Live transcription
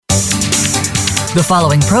The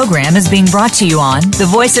following program is being brought to you on the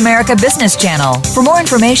Voice America Business Channel. For more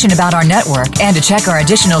information about our network and to check our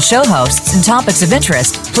additional show hosts and topics of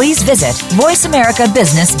interest, please visit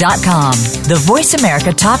voiceamericabusiness.com. The Voice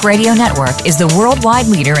America Talk Radio Network is the worldwide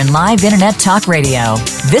leader in live Internet talk radio.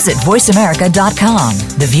 Visit voiceamerica.com.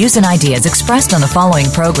 The views and ideas expressed on the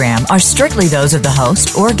following program are strictly those of the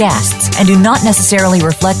host or guests and do not necessarily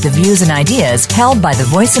reflect the views and ideas held by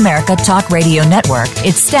the Voice America Talk Radio Network,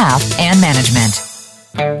 its staff, and management.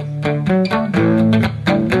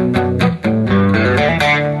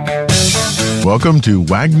 Welcome to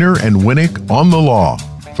Wagner and Winnick on the Law.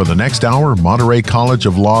 For the next hour, Monterey College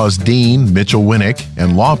of Law's Dean Mitchell Winnick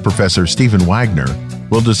and law professor Stephen Wagner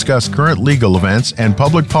will discuss current legal events and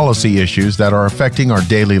public policy issues that are affecting our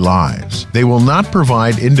daily lives. They will not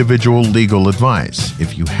provide individual legal advice.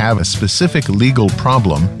 If you have a specific legal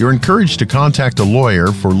problem, you're encouraged to contact a lawyer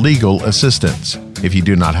for legal assistance. If you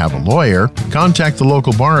do not have a lawyer, contact the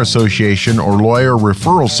local bar association or lawyer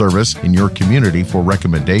referral service in your community for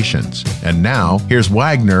recommendations. And now, here's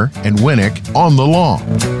Wagner and Winnick on the Law.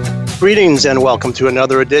 Greetings and welcome to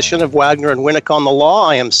another edition of Wagner and Winnick on the Law.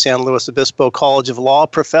 I am San Luis Obispo College of Law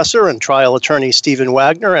professor and trial attorney Stephen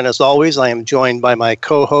Wagner, and as always, I am joined by my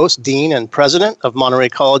co-host, Dean and President of Monterey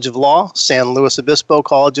College of Law, San Luis Obispo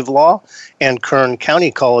College of Law, and Kern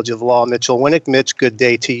County College of Law, Mitchell Winnick. Mitch, good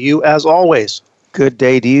day to you as always. Good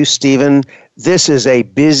day to you, Stephen. This is a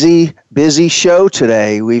busy show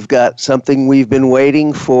today. We've got something we've been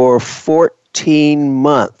waiting for 14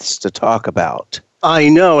 months to talk about. I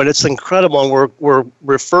know, and it's incredible. And we're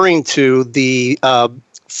referring to the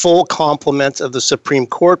full complement of the Supreme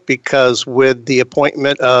Court because with the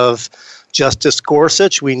appointment of Justice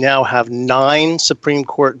Gorsuch, we now have 9 Supreme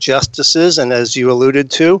Court justices. And as you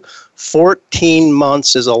alluded to, 14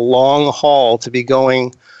 months is a long haul to be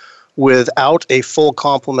going without a full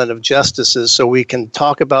complement of justices, so we can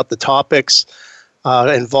talk about the topics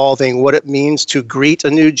involving what it means to greet a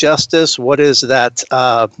new justice, what is that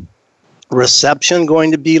reception going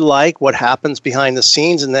to be like, what happens behind the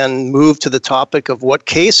scenes, and then move to the topic of what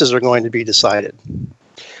cases are going to be decided.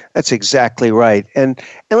 That's exactly right. And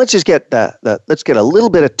let's just get let's get a little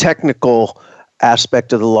bit of technical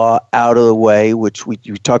aspect of the law out of the way, which we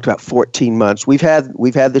talked about 14 months. We've had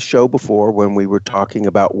the show before when we were talking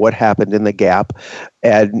about what happened in the gap,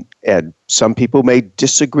 and some people may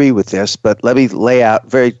disagree with this, but let me lay out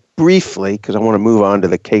very briefly, because I want to move on to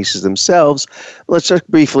the cases themselves. Let's just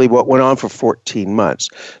briefly what went on for 14 months.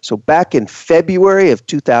 So back in February of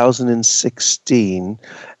 2016,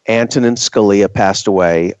 Antonin Scalia passed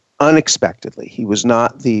away unexpectedly. He was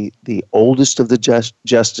not the oldest of the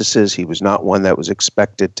justices. He was not one that was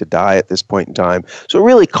expected to die at this point in time. So it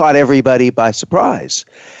really caught everybody by surprise.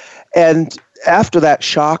 And after that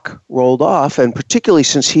shock rolled off, and particularly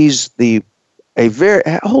since he's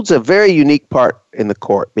holds a very unique part in the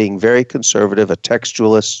court, being very conservative, a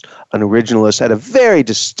textualist, an originalist, had a very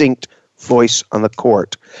distinct voice on the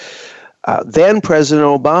court. Then President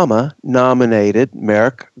Obama nominated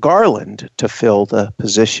Merrick Garland to fill the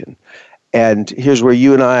position. And here's where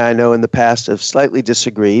you and I know in the past have slightly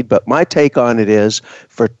disagreed, but my take on it is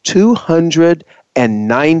for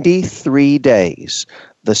 293 days,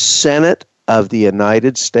 the Senate of the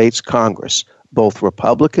United States Congress, both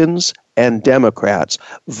Republicans and Democrats,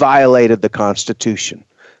 violated the Constitution.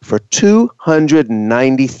 For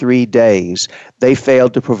 293 days, they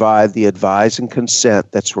failed to provide the advice and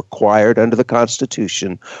consent that's required under the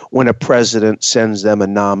Constitution when a president sends them a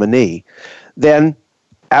nominee. Then,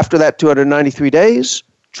 after that 293 days,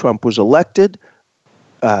 Trump was elected.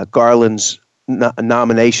 Garland's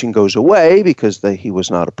nomination goes away because he was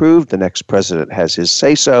not approved. The next president has his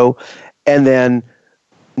say-so. And then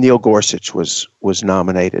Neil Gorsuch was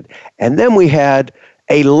nominated. And then we had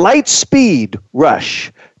a light speed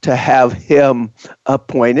rush to have him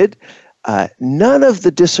appointed. None of the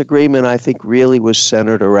disagreement, I think, really was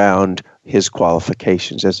centered around his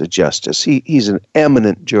qualifications as a justice. He's an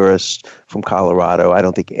eminent jurist from Colorado. I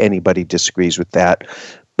don't think anybody disagrees with that.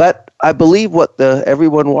 But I believe what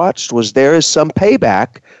everyone watched was there is some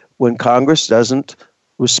payback when Congress doesn't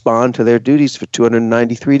respond to their duties for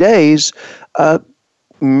 293 days.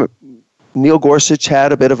 Neil Gorsuch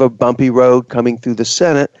had a bit of a bumpy road coming through the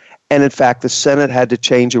Senate, and in fact, the Senate had to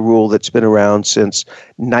change a rule that's been around since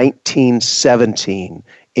 1917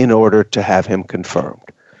 in order to have him confirmed.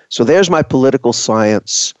 So there's my political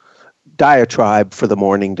science diatribe for the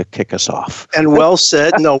morning to kick us off. And well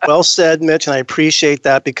said. No, well said, Mitch. And I appreciate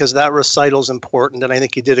that because that recital is important. And I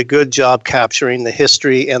think you did a good job capturing the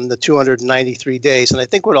history and the 293 days. And I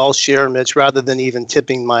think what I'll share, Mitch, rather than even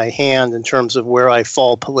tipping my hand in terms of where I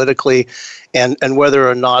fall politically and whether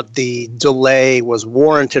or not the delay was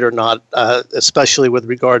warranted or not, especially with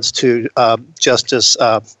regards to Justice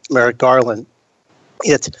Merrick Garland,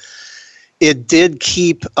 it did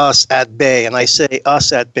keep us at bay, and I say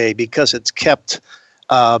us at bay because it's kept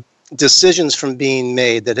decisions from being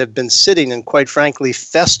made that have been sitting and, quite frankly,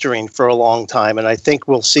 festering for a long time. And I think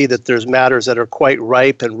we'll see that there's matters that are quite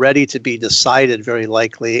ripe and ready to be decided very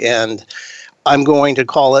likely. And I'm going to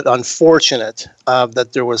call it unfortunate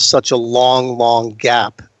that there was such a long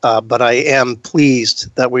gap. But I am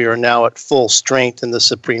pleased that we are now at full strength in the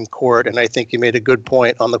Supreme Court. And I think you made a good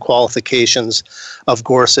point on the qualifications of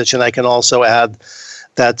Gorsuch. And I can also add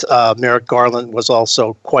that Merrick Garland was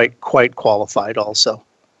also quite qualified also.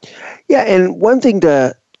 Yeah, and one thing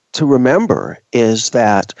to remember is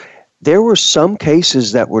that there were some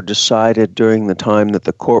cases that were decided during the time that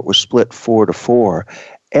the court was split 4-4.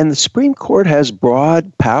 And the Supreme Court has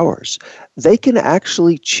broad powers. They can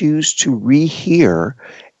actually choose to rehear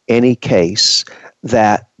any case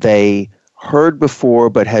that they heard before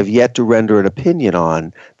but have yet to render an opinion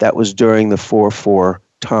on that was during the 4-4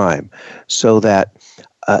 time. So that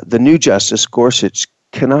the new Justice, Gorsuch,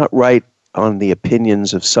 cannot write on the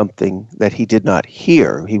opinions of something that he did not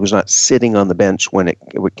hear. He was not sitting on the bench when it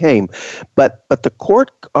came. But the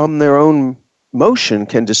court, on their own motion,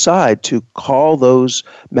 can decide to call those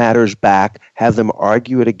matters back, have them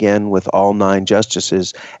argue it again with all 9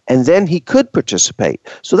 justices, and then he could participate.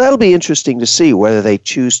 So that'll be interesting to see whether they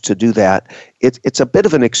choose to do that. It's a bit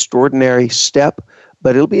of an extraordinary step,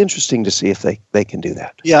 but it'll be interesting to see if they can do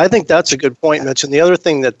that. Yeah, I think that's a good point, Mitch. And the other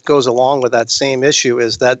thing that goes along with that same issue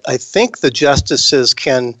is that I think the justices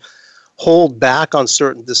can hold back on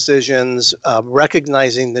certain decisions,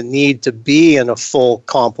 recognizing the need to be in a full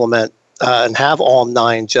complement and have all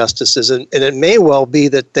 9 justices. And it may well be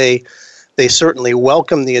that they certainly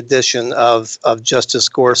welcome the addition of Justice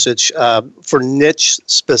Gorsuch for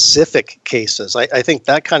niche-specific cases. I think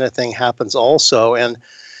that kind of thing happens also. And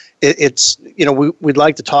it's, we'd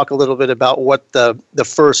like to talk a little bit about what the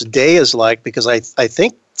first day is like, because I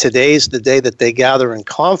think today's the day that they gather in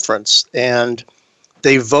conference and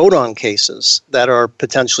they vote on cases that are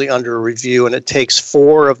potentially under review, and it takes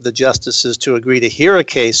 4 of the justices to agree to hear a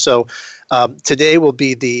case. So today will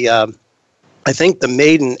be I think the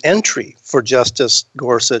maiden entry for Justice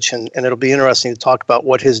Gorsuch, and it'll be interesting to talk about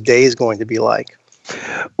what his day is going to be like.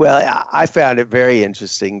 Well, I found it very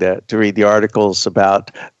interesting to read the articles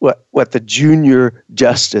about what the junior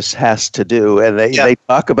justice has to do, and they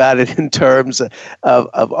talk about it in terms of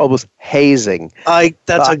almost hazing.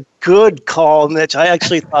 That's a good call, Mitch. I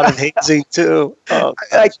actually thought of hazing too. Oh,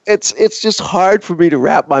 it's just hard for me to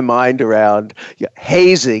wrap my mind around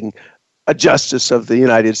hazing a justice of the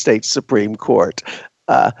United States Supreme Court.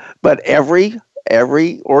 But every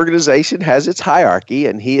organization has its hierarchy,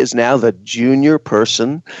 and he is now the junior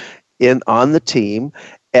person on the team.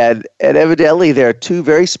 And evidently, there are 2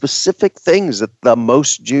 very specific things that the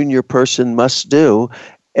most junior person must do.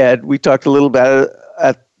 And we talked a little about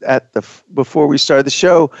it before we started the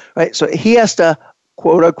show, right? So he has to,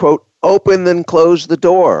 quote unquote, open and close the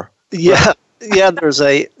door. Yeah. Yeah, there's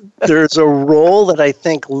a role that I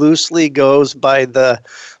think loosely goes by the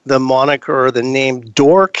moniker or the name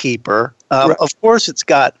doorkeeper. Right. Of course, it's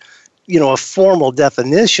got a formal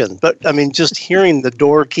definition, but I mean, just hearing the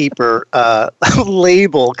doorkeeper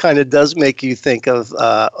label kind of does make you think of,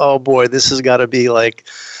 oh boy, this has got to be like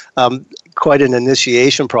quite an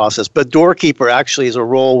initiation process. But doorkeeper actually is a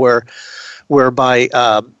role whereby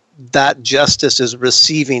that justice is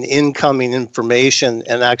receiving incoming information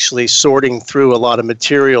and actually sorting through a lot of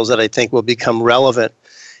materials that I think will become relevant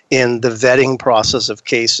in the vetting process of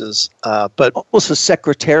cases. But almost a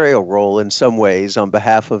secretarial role in some ways on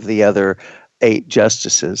behalf of the other 8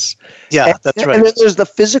 justices. Yeah, that's right. And then there's the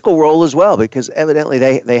physical role as well, because evidently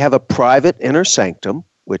they have a private inner sanctum,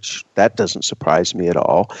 which that doesn't surprise me at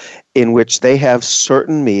all, in which they have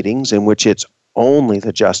certain meetings in which it's only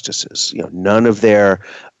the justices. None of their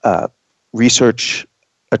research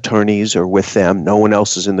attorneys are with them. No one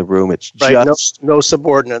else is in the room. It's right. Just no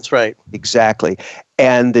subordinates, right? Exactly.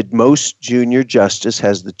 And the most junior justice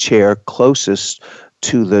has the chair closest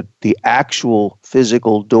to the actual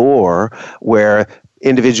physical door, where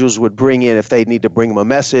individuals would bring in, if they need to bring them a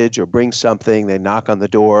message or bring something, they knock on the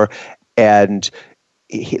door. And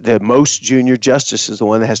the most junior justice is the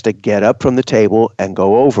one that has to get up from the table and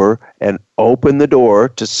go over and open the door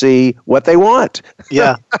to see what they want.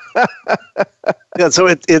 Yeah. Yeah, so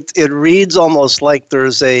it reads almost like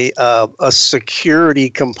there's a security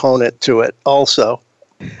component to it also.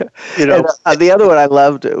 You know, and, the other one I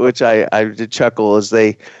loved, which I did chuckle, is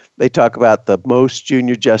they talk about the most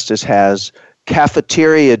junior justice has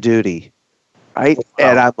cafeteria duty, right? Wow.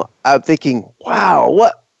 And I'm thinking,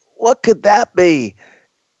 wow, what could that be?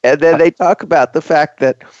 And then they talk about the fact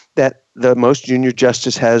that the most junior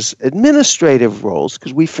justice has administrative roles,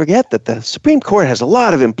 because we forget that the Supreme Court has a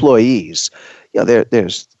lot of employees. You know,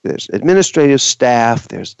 there's administrative staff,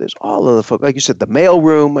 there's all of the folks, like you said, the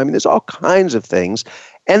mailroom. I mean, there's all kinds of things,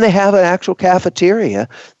 and they have an actual cafeteria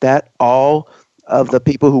that all of the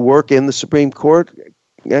people who work in the Supreme Court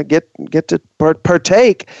get to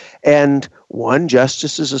partake. And one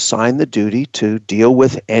justice is assigned the duty to deal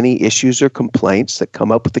with any issues or complaints that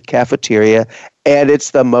come up with the cafeteria, and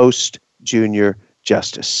it's the most junior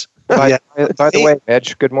justice. By the way,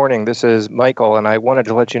 Mitch, good morning. This is Michael, and I wanted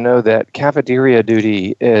to let you know that cafeteria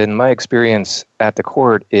duty, in my experience at the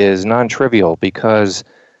court, is non-trivial because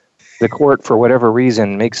the court, for whatever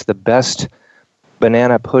reason, makes the best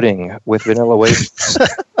banana pudding with vanilla wafers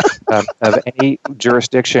of any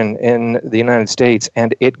jurisdiction in the United States,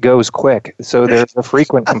 and it goes quick. So there's a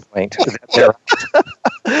frequent complaint.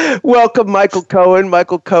 Welcome, Michael Cohen.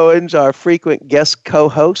 Michael Cohen's our frequent guest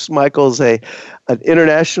co-host. Michael's an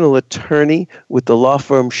international attorney with the law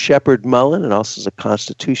firm Shepard Mullen, and also is a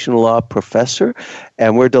constitutional law professor.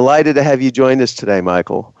 And we're delighted to have you join us today,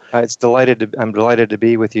 Michael. I'm delighted to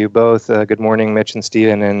be with you both. Good morning, Mitch and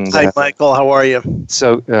Stephen. And hi, Michael. How are you?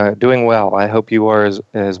 So, doing well. I hope you are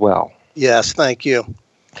as well. Yes, thank you.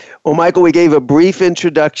 Well, Michael, we gave a brief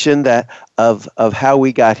introduction of how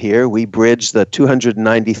we got here. We bridged the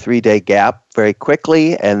 293-day gap very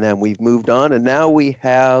quickly, and then we've moved on. And now we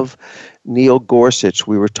have Neil Gorsuch.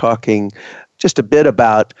 We were talking just a bit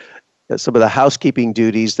about some of the housekeeping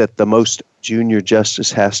duties that the most junior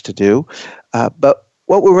justice has to do. But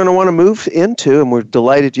what we're going to want to move into, and we're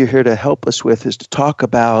delighted you're here to help us with, is to talk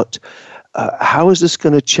about how is this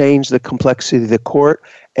going to change the complexity of the court?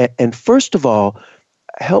 And first of all,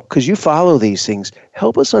 help, because you follow these things,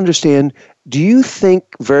 help us understand, do you think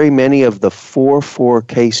very many of the 4-4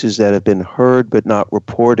 cases that have been heard but not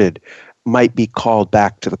reported might be called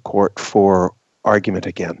back to the court for argument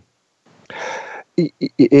again?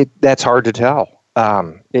 That's hard to tell.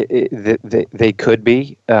 They could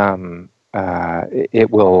be.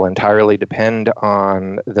 It will entirely depend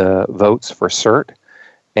on the votes for cert,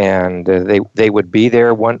 and they would be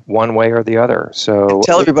there one way or the other. So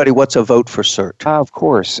tell everybody what's a vote for cert. Of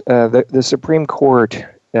course, the Supreme Court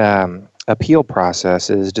appeal process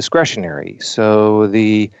is discretionary. So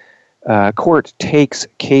the court takes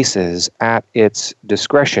cases at its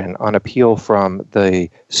discretion on appeal from the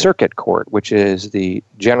circuit court, which is the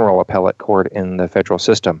general appellate court in the federal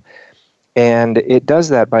system. And it does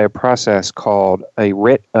that by a process called a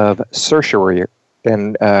writ of certiorari,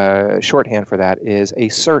 and shorthand for that is a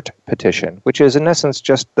cert petition, which is in essence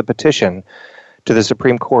just the petition to the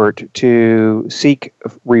Supreme Court to seek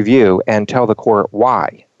review and tell the court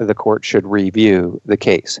why the court should review the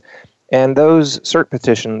case. And those cert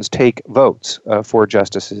petitions take votes for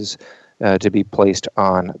justices to be placed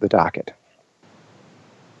on the docket.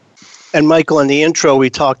 And Michael, in the intro, we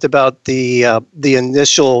talked about the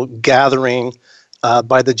initial gathering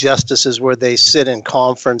by the justices where they sit in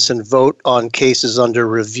conference and vote on cases under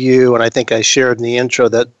review. And I think I shared in the intro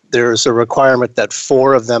that there's a requirement that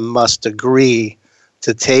 4 of them must agree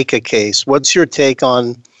to take a case. What's your take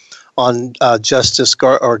on Justice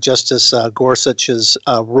Gorsuch's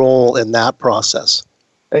role in that process?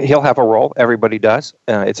 He'll have a role. Everybody does.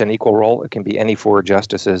 It's an equal role. It can be any 4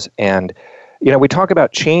 justices. And we talk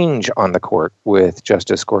about change on the court with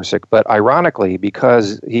Justice Gorsuch, but ironically,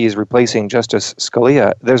 because he's replacing Justice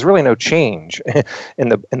Scalia, there's really no change in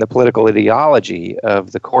the political ideology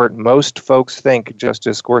of the court. Most folks think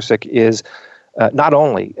Justice Gorsuch is not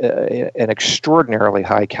only an extraordinarily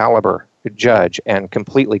high caliber judge and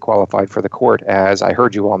completely qualified for the court, as I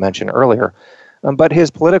heard you all mention earlier, but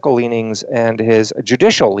his political leanings and his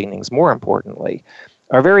judicial leanings, more importantly,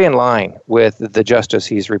 are very in line with the justice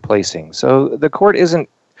he's replacing. So the court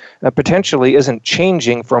potentially isn't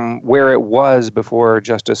changing from where it was before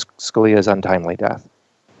Justice Scalia's untimely death.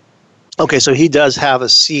 Okay, so he does have a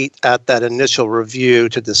seat at that initial review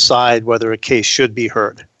to decide whether a case should be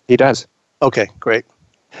heard. He does. Okay, great.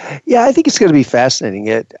 Yeah, I think it's going to be fascinating.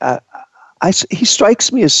 He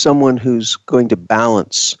strikes me as someone who's going to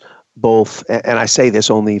balance both, and I say this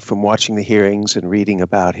only from watching the hearings and reading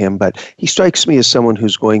about him, but he strikes me as someone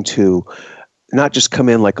who's going to not just come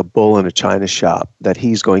in like a bull in a china shop, that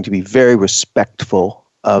he's going to be very respectful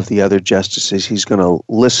of the other justices. He's going to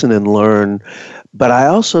listen and learn. But I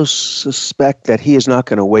also suspect that he is not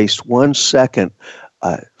going to waste 1 second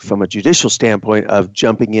from a judicial standpoint of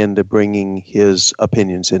jumping into bringing his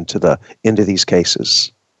opinions into these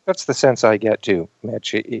cases. That's the sense I get too,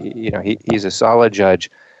 Mitch. He's a solid judge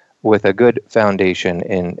with a good foundation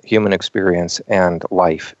in human experience and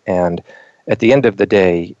life. And at the end of the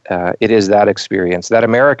day, it is that experience, that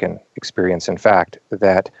American experience, in fact,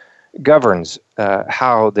 that governs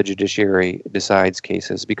how the judiciary decides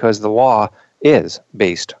cases, because the law is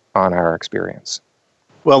based on our experience.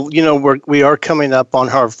 Well, we are coming up on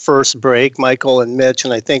our first break, Michael and Mitch,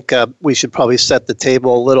 and I think we should probably set the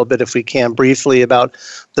table a little bit, if we can, briefly about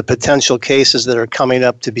the potential cases that are coming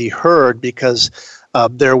up to be heard, because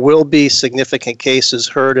there will be significant cases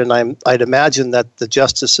heard, and I'd imagine that the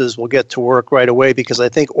justices will get to work right away, because I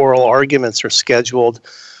think oral arguments are scheduled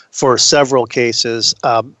for several cases.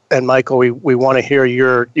 And Michael, we want to hear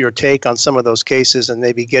your take on some of those cases, and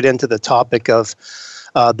maybe get into the topic of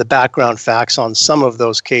the background facts on some of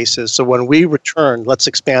those cases. So when we return, let's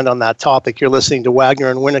expand on that topic. You're listening to Wagner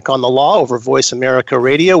and Winnick on the Law over Voice America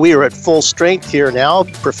Radio. We are at full strength here now.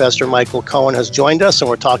 Professor Michael Cohen has joined us, and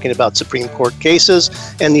we're talking about Supreme Court cases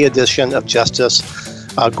and the addition of Justice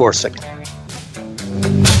Gorsuch.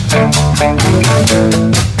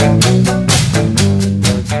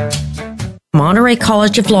 Monterey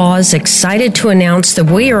College of Law is excited to announce that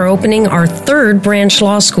we are opening our third branch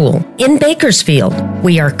law school in Bakersfield.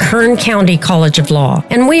 We are Kern County College of Law,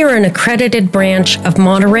 and we are an accredited branch of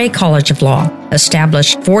Monterey College of Law,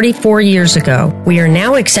 established 44 years ago. We are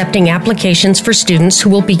now accepting applications for students who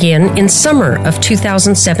will begin in summer of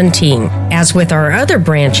 2017. As with our other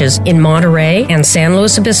branches in Monterey and San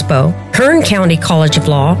Luis Obispo, Kern County College of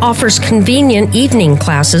Law offers convenient evening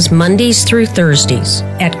classes Mondays through Thursdays.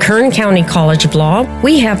 At Kern County College of Law,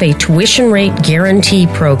 we have a tuition rate guarantee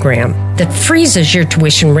program that freezes your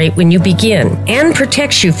tuition rate when you begin and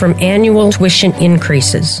protects you from annual tuition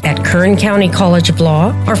increases. At Kern County College of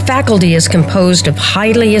Law, our faculty is composed of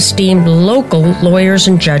highly esteemed local lawyers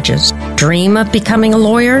and judges. Dream of becoming a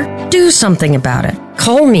lawyer? Do something about it.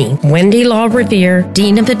 Call me, Wendy Law Revere,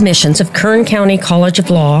 Dean of Admissions of Kern County College of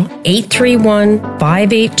Law,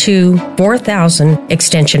 831-582-4000,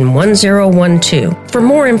 extension 1012, for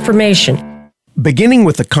more information. Beginning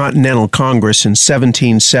with the Continental Congress in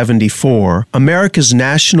 1774, America's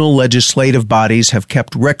national legislative bodies have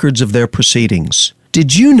kept records of their proceedings.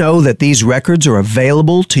 Did you know that these records are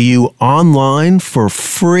available to you online for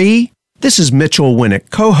free? This is Mitchell Winnick,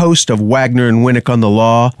 co-host of Wagner and Winnick on the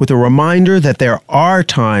Law, with a reminder that there are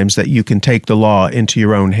times that you can take the law into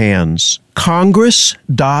your own hands.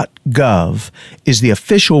 Congress.gov is the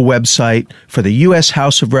official website for the U.S.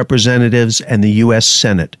 House of Representatives and the U.S.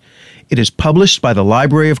 Senate. It is published by the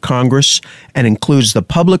Library of Congress and includes the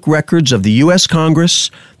public records of the U.S.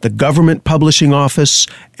 Congress, the Government Publishing Office,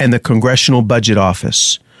 and the Congressional Budget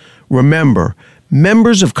Office. Remember,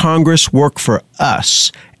 members of Congress work for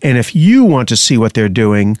us, and if you want to see what they're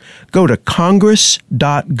doing, go to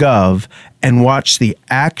congress.gov and watch the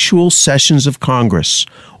actual sessions of Congress,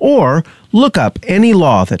 or look up any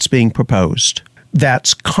law that's being proposed.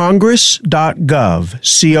 That's congress.gov,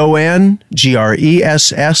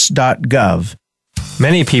 congress.gov.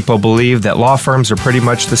 Many people believe that law firms are pretty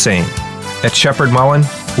much the same. At Sheppard Mullin,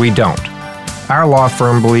 we don't. Our law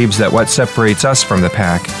firm believes that what separates us from the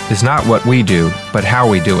pack is not what we do, but how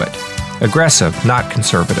we do it. Aggressive, not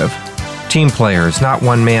conservative. Team players, not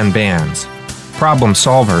one-man bands. Problem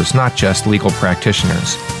solvers, not just legal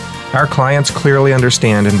practitioners. Our clients clearly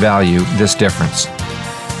understand and value this difference.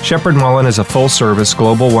 Sheppard Mullin is a full-service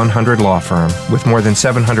Global 100 law firm with more than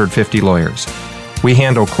 750 lawyers. We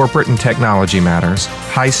handle corporate and technology matters,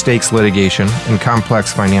 high-stakes litigation, and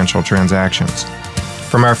complex financial transactions.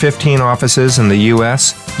 From our 15 offices in the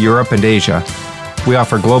U.S., Europe, and Asia, we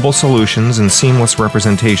offer global solutions and seamless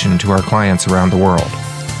representation to our clients around the world.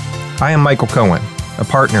 I am Michael Cohen, a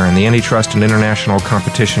partner in the Antitrust and International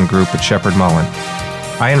Competition Group at Sheppard Mullin.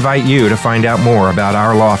 I invite you to find out more about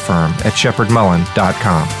our law firm at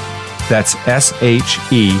sheppardmullin.com. That's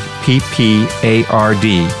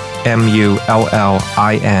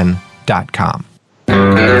SHEPPARDMULLIN.com.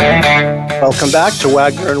 Welcome back to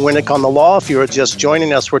Wagner and Winnick on the Law. If you are just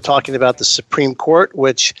joining us, we're talking about the Supreme Court,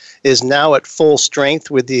 which is now at full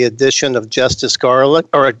strength with the addition of Justice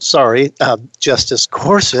Gorsuch.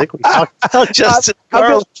 We talked about Justice Garlick.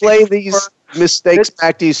 I'm going to play these mistakes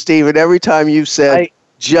back to you, Stephen, every time you said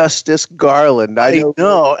Justice Garland. I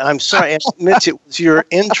know. I'm sorry, Mitch. It was your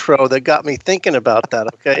intro that got me thinking about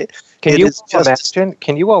that. Okay.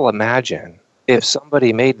 Can you all imagine if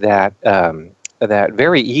somebody made that that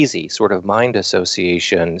very easy sort of mind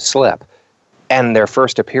association slip, and their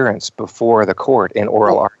first appearance before the court in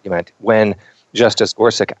oral argument when Justice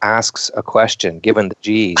Gorsuch asks a question, given the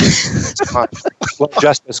G's. Well,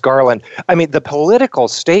 Justice Garland, I mean, the political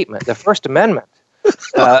statement, the First Amendment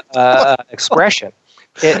expression,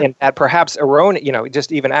 in that perhaps erroneous,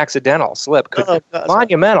 just even accidental slip could be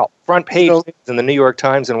monumental. Front page in the New York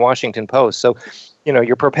Times and Washington Post. So,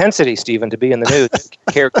 your propensity, Stephen, to be in the news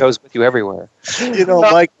goes with you everywhere.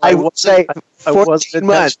 Mike, I would say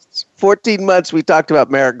 14 months we talked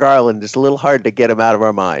about Merrick Garland. It's a little hard to get him out of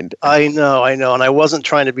our mind. I know. And I wasn't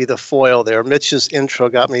trying to be the foil there. Mitch's intro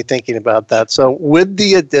got me thinking about that. So with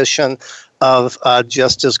the addition of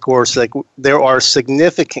Justice Gorsuch, there are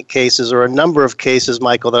significant cases, or a number of cases,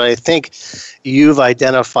 Michael, that I think you've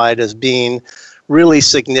identified as being really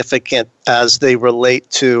significant as they relate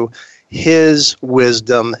to his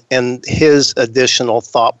wisdom and his additional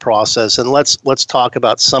thought process. And let's talk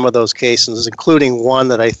about some of those cases, including one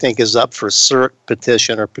that I think is up for cert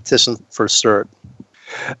petition for cert.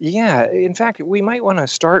 Yeah, in fact, we might want to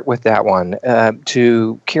start with that one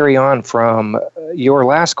to carry on from your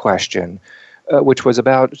last question, which was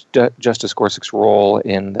about Justice Gorsuch's role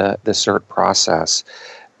in the cert process.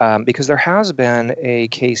 Because there has been a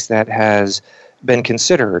case that has been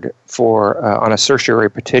considered for on a certiorari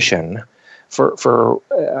petition for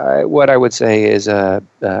what I would say is a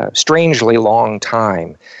strangely long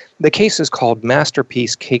time. The case is called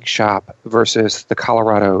Masterpiece Cake Shop versus the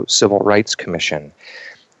Colorado Civil Rights Commission.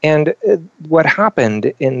 And what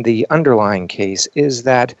happened in the underlying case is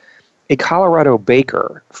that a Colorado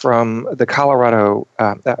baker from the Colorado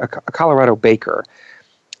baker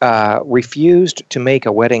refused to make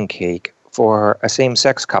a wedding cake for a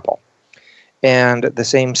same-sex couple. And the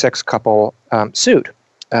same-sex couple sued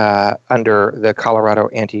under the Colorado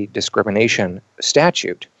anti-discrimination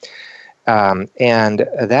statute. And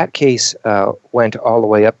that case went all the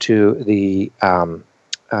way up to the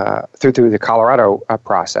through the Colorado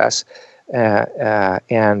process,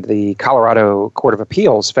 and the Colorado Court of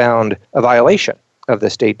Appeals found a violation of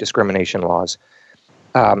the state discrimination laws.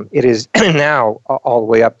 It is now all the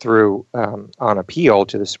way up through on appeal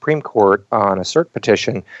to the Supreme Court on a cert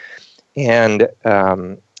petition. And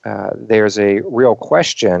there's a real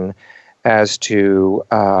question as to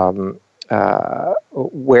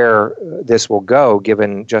where this will go,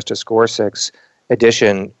 given Justice Gorsuch's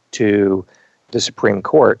addition to the Supreme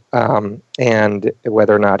Court, and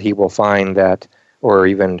whether or not he will find that, or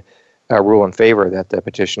even rule in favor that the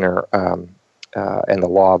petitioner and the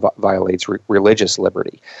law violates religious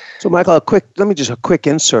liberty. So, Michael, a quick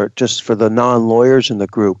insert just for the non-lawyers in the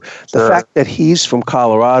group. The fact that he's from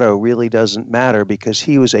Colorado really doesn't matter because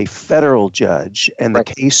he was a federal judge, and the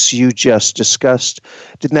case you just discussed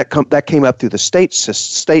that came up through the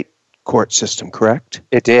state court system, correct?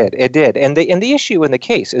 It did. And the issue in the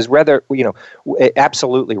case is whether,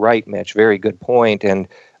 absolutely right, Mitch, very good point, and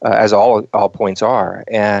as all points are.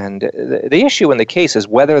 And the issue in the case is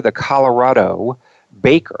whether the Colorado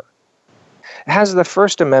baker has the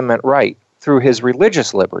First Amendment right through his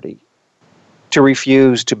religious liberty to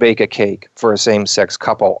refuse to bake a cake for a same-sex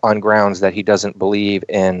couple on grounds that he doesn't believe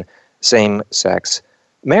in same-sex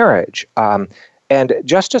marriage. And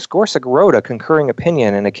Justice Gorsuch wrote a concurring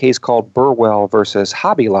opinion in a case called Burwell versus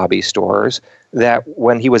Hobby Lobby stores that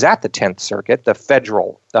when he was at the 10th Circuit, the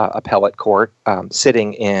federal appellate court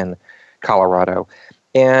sitting in Colorado.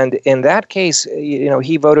 And in that case,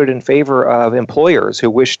 he voted in favor of employers who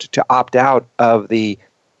wished to opt out of the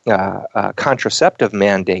contraceptive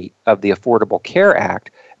mandate of the Affordable Care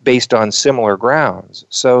Act based on similar grounds.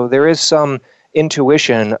 So there is some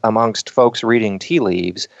intuition amongst folks reading tea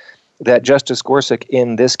leaves that Justice Gorsuch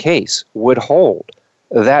in this case would hold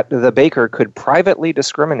that the baker could privately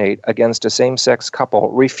discriminate against a same-sex couple,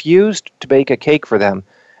 refused to bake a cake for them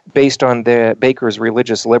based on the baker's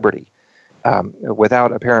religious liberty,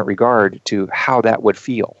 without apparent regard to how that would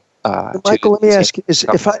feel. Michael, let me ask you,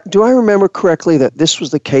 do I remember correctly that this was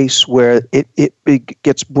the case where it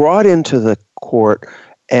gets brought into the court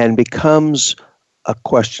and becomes a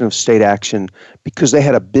question of state action because they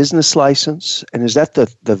had a business license? And is that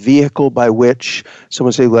the vehicle by which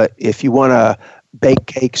someone say, well, if you want to bake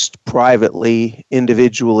cakes privately,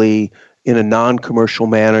 individually, in a non-commercial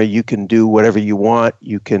manner, you can do whatever you want,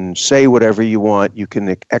 you can say whatever you want, you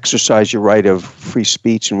can exercise your right of free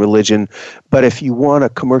speech and religion. But if you want a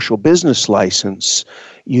commercial business license,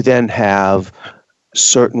 you then have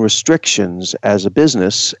certain restrictions as a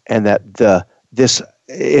business, and that this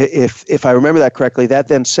if I remember that correctly, that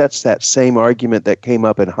then sets that same argument that came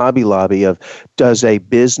up in Hobby Lobby of, does a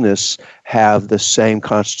business have the same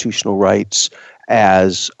constitutional rights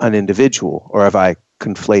as an individual, or have I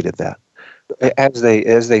conflated that? As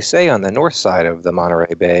they say on the north side of the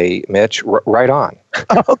Monterey Bay, Mitch, right on.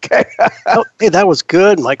 Okay. Hey, that was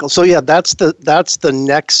good, Michael. So yeah, that's the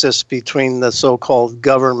nexus between the so-called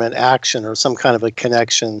government action or some kind of a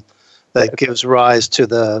connection that gives rise to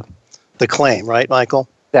the claim, right, Michael?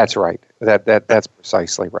 That's right. That's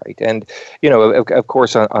precisely right. And, of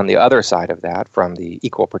course, on the other side of that, from the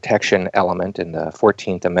equal protection element in the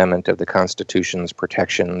 14th Amendment of the Constitution's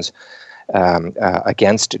protections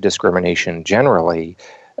against discrimination generally,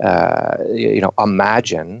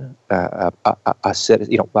 imagine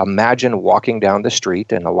imagine walking down the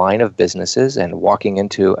street in a line of businesses and walking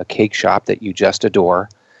into a cake shop that you just adore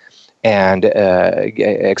and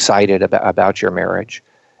excited about your marriage,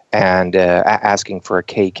 and asking for a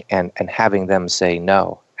cake and having them say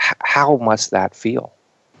no. How must that feel?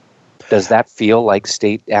 Does that feel like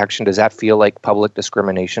state action? Does that feel like public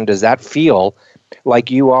discrimination? Does that feel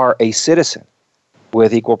like you are a citizen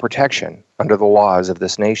with equal protection under the laws of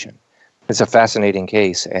this nation? It's a fascinating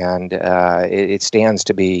case, and it stands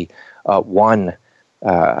to be one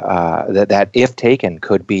that, if taken,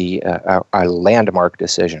 could be a landmark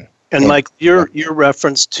decision. And Mike, your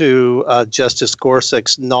reference to Justice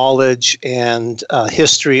Gorsuch's knowledge and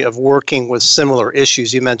history of working with similar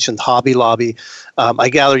issues, you mentioned Hobby Lobby. I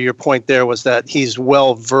gather your point there was that he's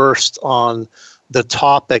well versed on the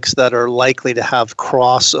topics that are likely to have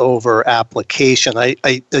crossover application.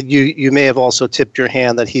 You may have also tipped your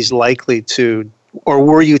hand that he's likely to, or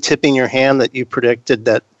were you tipping your hand that you predicted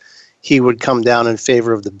that he would come down in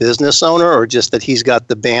favor of the business owner, or just that he's got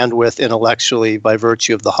the bandwidth intellectually by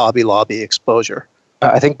virtue of the Hobby Lobby exposure?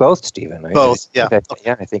 I think both, Stephen. Both, yeah.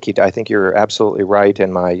 I think you're absolutely right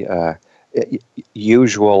in my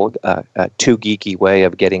usual too geeky way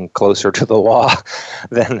of getting closer to the law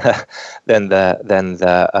than the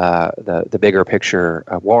bigger picture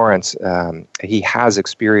warrants. He has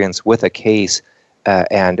experience with a case.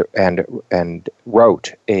 And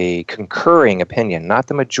wrote a concurring opinion, not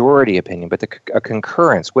the majority opinion, but a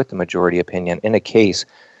concurrence with the majority opinion in a case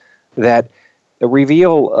that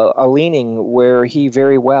reveal a leaning where he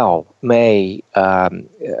very well may, go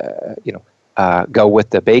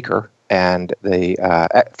with the baker and the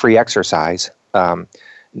free exercise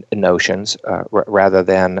notions rather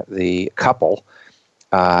than the couple.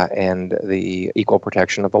 And the equal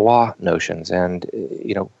protection of the law notions. And,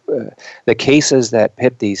 the cases that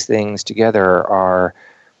pit these things together are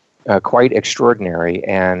quite extraordinary,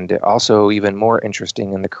 and also even more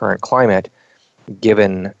interesting in the current climate,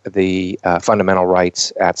 given the fundamental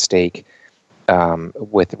rights at stake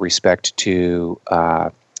with respect to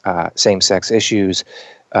same-sex issues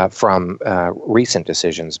from recent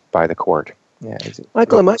decisions by the court. Yeah,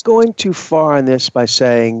 Michael, am I going too far on this by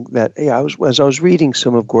saying that, as I was reading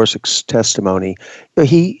some of Gorsuch's testimony,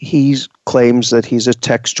 he claims that he's a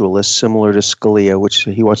textualist similar to Scalia, which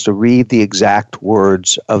he wants to read the exact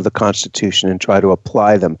words of the Constitution and try to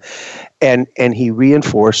apply them. And he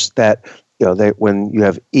reinforced that, that when you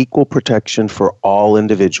have equal protection for all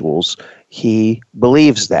individuals, he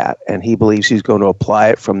believes that, and he believes he's going to apply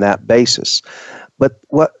it from that basis. But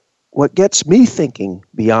what gets me thinking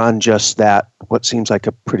beyond just that, what seems like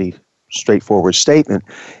a pretty straightforward statement,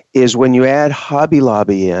 is when you add Hobby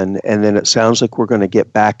Lobby in, and then it sounds like we're going to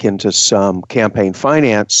get back into some campaign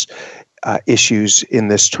finance issues in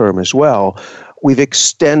this term as well. We've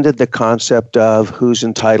extended the concept of who's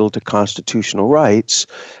entitled to constitutional rights.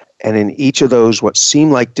 And in each of those, what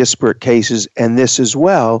seem like disparate cases, and this as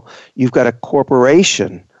well, you've got a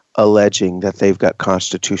corporation alleging that they've got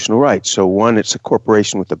constitutional rights. So one, it's a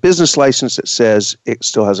corporation with a business license that says it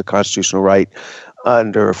still has a constitutional right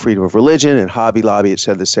under freedom of religion, and Hobby Lobby, it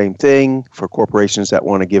said the same thing. For corporations that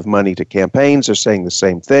want to give money to campaigns, they're saying the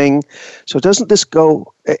same thing. So doesn't this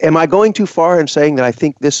go, am I going too far in saying that I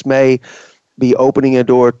think this may be opening a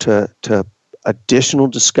door to additional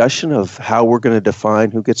discussion of how we're going to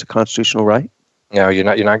define who gets a constitutional right? No, you're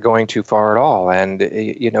not going too far at all, and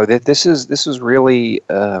this is really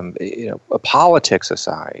a politics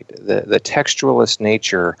aside, the textualist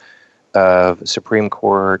nature of Supreme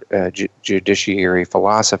Court judiciary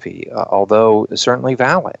philosophy, although certainly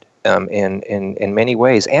valid in many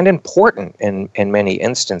ways and important in many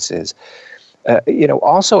instances,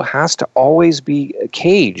 also has to always be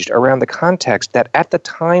caged around the context that at the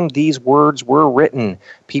time these words were written,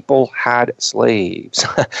 people had slaves.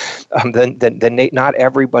 Not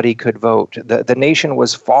everybody could vote. The nation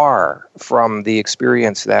was far from the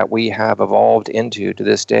experience that we have evolved into to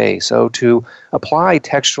this day. So to apply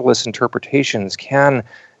textualist interpretations can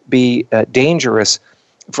be dangerous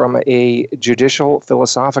from a judicial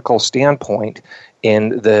philosophical standpoint in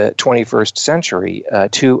the 21st century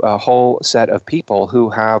to a whole set of people who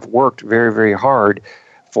have worked very, very hard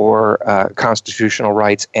for constitutional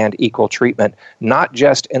rights and equal treatment, not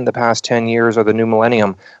just in the past 10 years or the new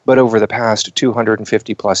millennium, but over the past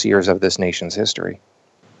 250 plus years of this nation's history.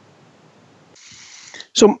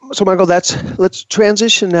 So Michael, let's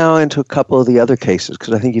transition now into a couple of the other cases,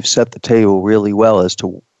 because I think you've set the table really well as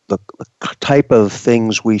to the type of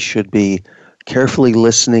things we should be carefully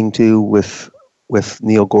listening to with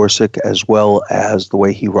Neil Gorsuch, as well as the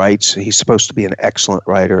way he writes. He's supposed to be an excellent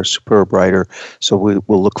writer, a superb writer, so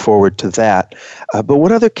we'll look forward to that. But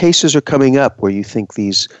what other cases are coming up where you think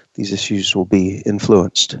these issues will be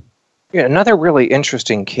influenced? Yeah, another really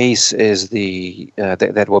interesting case is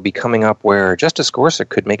that will be coming up where Justice Gorsuch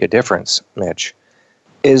could make a difference, Mitch,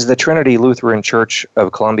 is the Trinity Lutheran Church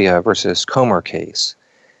of Columbia versus Comer case.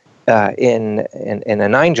 In a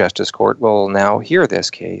 9-justice court will now hear this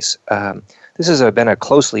case. This has been a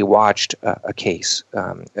closely watched a case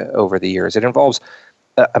over the years. It involves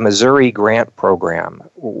a Missouri grant program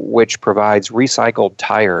which provides recycled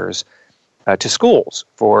tires to schools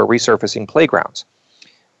for resurfacing playgrounds.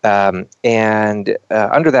 And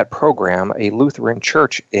under that program, a Lutheran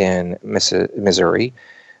church in Missouri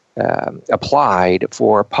applied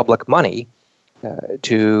for public money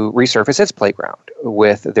to resurface its playground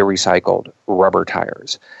with the recycled rubber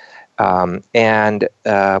tires, and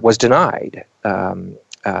was denied that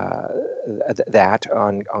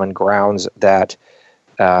on grounds that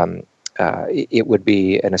it would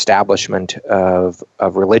be an establishment of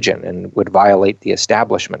religion and would violate the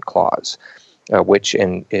Establishment Clause, which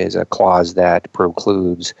is a clause that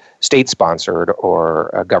precludes state-sponsored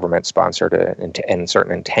or government-sponsored and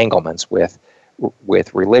certain entanglements with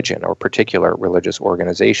religion or particular religious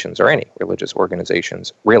organizations, or any religious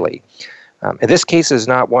organizations, really. And this case is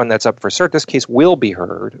not one that's up for cert. This case will be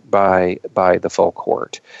heard by the full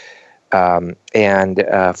court. And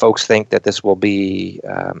folks think that this will be,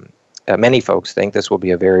 many folks think this will be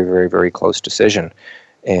a very, very, very close decision,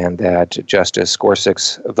 and that Justice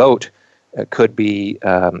Gorsuch's vote could be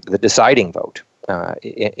the deciding vote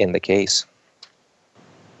in the case.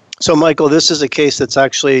 So, Michael, this is a case that's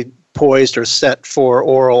actually poised or set for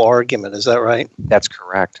oral argument. Is that right? That's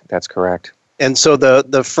correct. That's correct. And so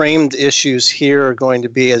the framed issues here are going to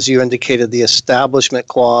be, as you indicated, the Establishment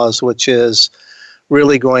Clause, which is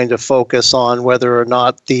really going to focus on whether or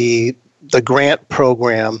not the grant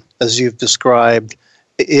program, as you've described,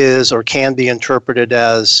 is or can be interpreted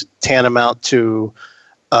as tantamount to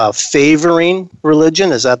favoring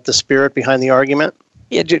religion. Is that the spirit behind the argument?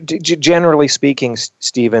 Yeah, generally speaking,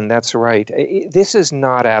 Stephen, that's right. This is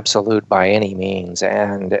not absolute by any means,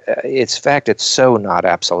 and in fact, it's so not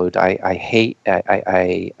absolute.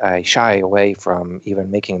 I shy away from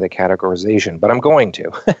even making the categorization, but I'm going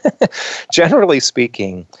to. Generally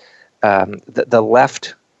speaking, the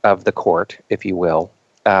left of the court, if you will,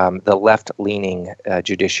 the left-leaning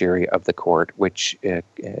judiciary of the court, which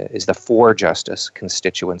is the 4-justice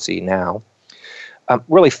constituency now,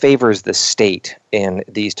 really favors the state in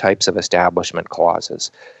these types of establishment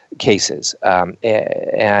cases.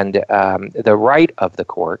 And the right of the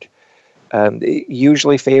court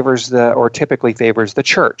usually typically favors the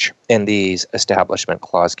church in these Establishment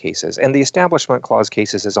Clause cases. And the Establishment Clause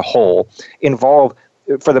cases as a whole involve,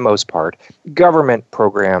 for the most part, government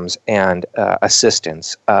programs and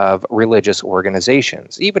assistance of religious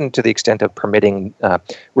organizations, even to the extent of permitting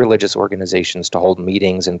religious organizations to hold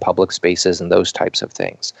meetings in public spaces and those types of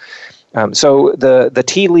things. So the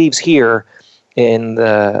tea leaves here in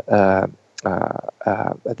the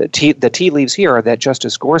tea leaves here are that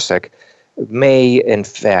Justice Gorsuch may, in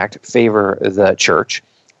fact, favor the church,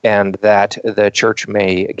 and that the church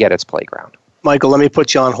may get its playground. Michael, let me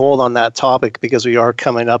put you on hold on that topic because we are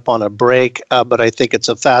coming up on a break, but I think it's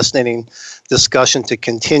a fascinating discussion to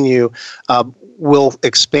continue. We'll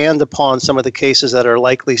expand upon some of the cases that are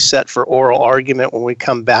likely set for oral argument when we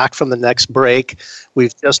come back from the next break.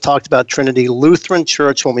 We've just talked about Trinity Lutheran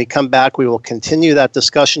Church. When we come back, we will continue that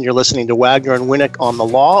discussion. You're listening to Wagner and Winnick on the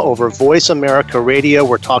Law over Voice America Radio.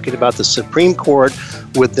 We're talking about the Supreme Court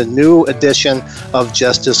with the new edition of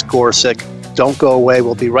Justice Gorsuch. Don't go away.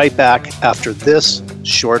 We'll be right back after this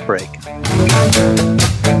short break.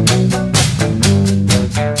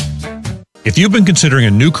 If you've been considering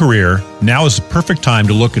a new career, now is the perfect time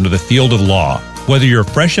to look into the field of law. Whether you're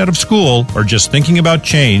fresh out of school or just thinking about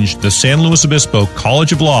change, the San Luis Obispo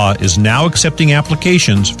College of Law is now accepting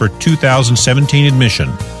applications for 2017 admission.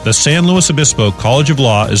 The San Luis Obispo College of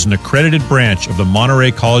Law is an accredited branch of the Monterey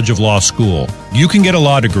College of Law School. You can get a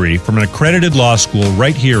law degree from an accredited law school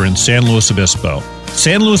right here in San Luis Obispo.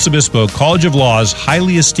 San Luis Obispo College of Law's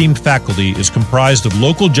highly esteemed faculty is comprised of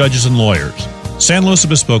local judges and lawyers. San Luis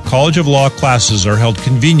Obispo College of Law classes are held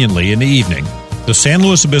conveniently in the evening. The San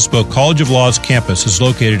Luis Obispo College of Law's campus is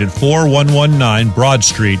located at 4119 Broad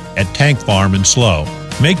Street at Tank Farm in SLO.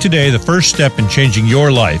 Make today the first step in changing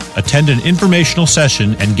your life. Attend an informational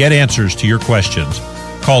session and get answers to your questions.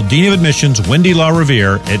 Call Dean of Admissions Wendy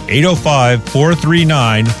LaRiviere at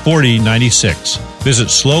 805-439-4096. Visit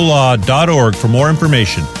slowlaw.org for more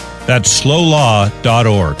information. That's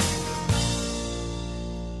slowlaw.org.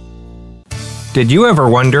 Did you ever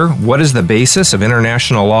wonder what is the basis of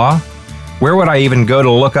international law? Where would I even go to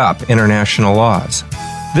look up international laws?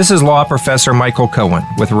 This is law professor Michael Cohen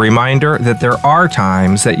with a reminder that there are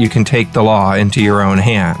times that you can take the law into your own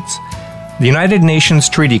hands. The United Nations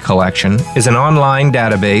Treaty Collection is an online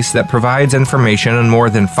database that provides information on more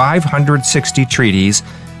than 560 treaties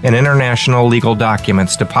and international legal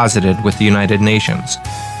documents deposited with the United Nations.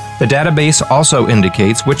 The database also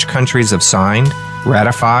indicates which countries have signed,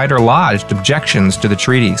 ratified, or lodged objections to the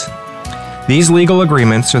treaties. These legal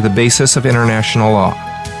agreements are the basis of international law.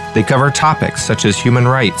 They cover topics such as human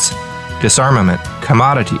rights, disarmament,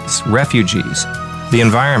 commodities, refugees, the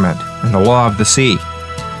environment, and the law of the sea.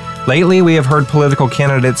 Lately, we have heard political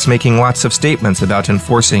candidates making lots of statements about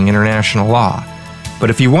enforcing international law.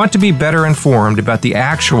 But if you want to be better informed about the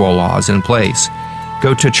actual laws in place,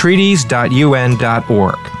 go to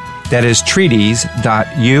treaties.un.org. That is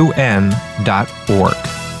treaties.un.org.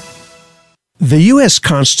 The U.S.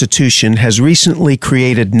 Constitution has recently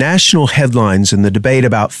created national headlines in the debate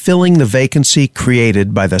about filling the vacancy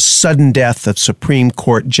created by the sudden death of Supreme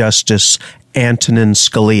Court Justice Antonin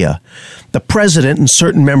Scalia. The President and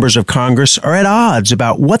certain members of Congress are at odds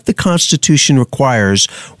about what the Constitution requires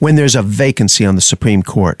when there's a vacancy on the Supreme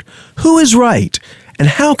Court. Who is right? And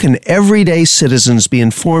how can everyday citizens be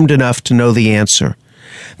informed enough to know the answer?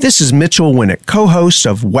 This is Mitchell Winnick, co-host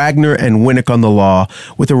of Wagner and Winnick on the Law,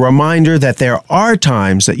 with a reminder that there are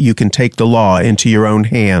times that you can take the law into your own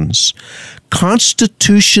hands.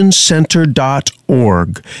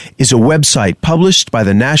 ConstitutionCenter.org is a website published by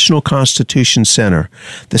the National Constitution Center.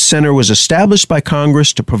 The center was established by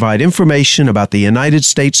Congress to provide information about the United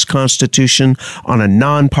States Constitution on a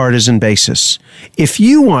nonpartisan basis. If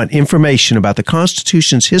you want information about the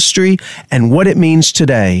Constitution's history and what it means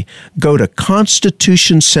today, go to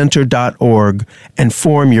ConstitutionCenter.org and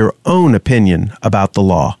form your own opinion about the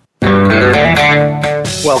law.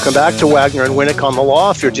 Welcome back to Wagner and Winnick on the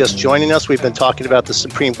Law. If you're just joining us, we've been talking about the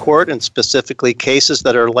Supreme Court and specifically cases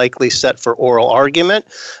that are likely set for oral argument.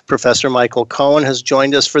 Professor Michael Cohen has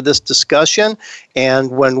joined us for this discussion.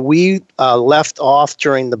 And when we left off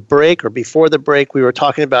during the break or before the break, we were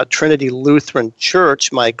talking about Trinity Lutheran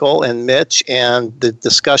Church, Michael and Mitch, and the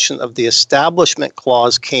discussion of the Establishment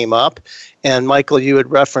Clause came up. And Michael, you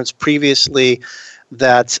had referenced previously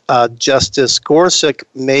that Justice Gorsuch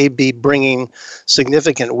may be bringing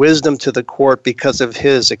significant wisdom to the court because of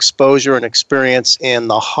his exposure and experience in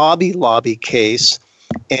the Hobby Lobby case.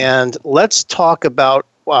 And let's talk about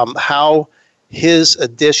how his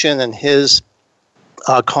addition and his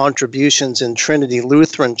contributions in Trinity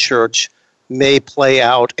Lutheran Church may play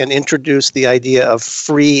out and introduce the idea of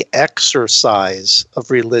free exercise of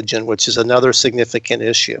religion, which is another significant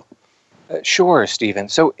issue. Sure, Stephen.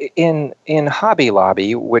 So in Hobby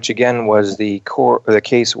Lobby, which again was the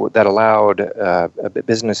case that allowed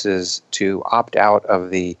businesses to opt out of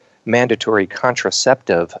the mandatory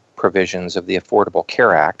contraceptive provisions of the Affordable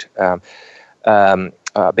Care Act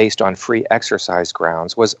based on free exercise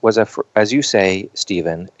grounds, was as you say,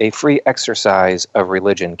 Stephen, a free exercise of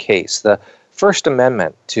religion case. The First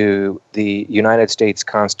Amendment to the United States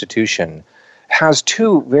Constitution has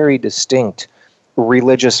two very distinct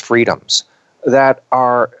religious freedoms that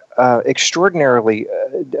are extraordinarily,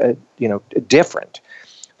 different.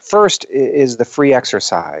 First is the free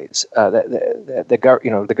exercise.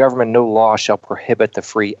 The government, no law shall prohibit the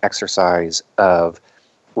free exercise of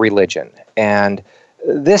religion, and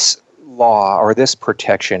this law or this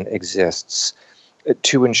protection exists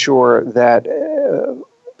to ensure that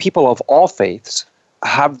people of all faiths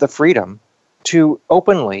have the freedom to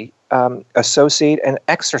openly associate and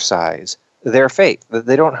exercise their faith, that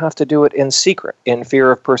they don't have to do it in secret, in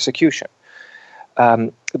fear of persecution.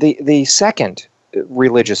 The second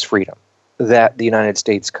religious freedom that the United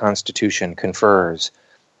States Constitution confers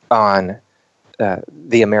on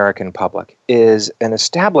the American public is an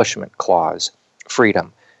establishment clause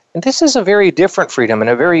freedom. And this is a very different freedom and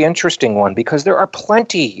a very interesting one, because there are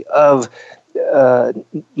plenty of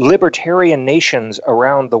libertarian nations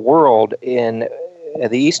around the world in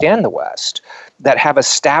the East and the West that have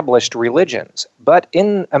established religions. But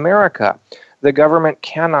in America, the government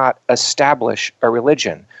cannot establish a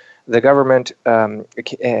religion. The government, and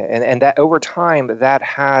that over time, that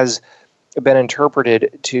has been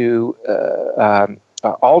interpreted to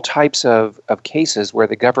all types of cases where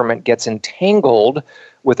the government gets entangled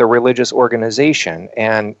with a religious organization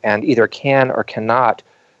and either can or cannot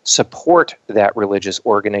support that religious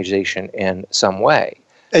organization in some way.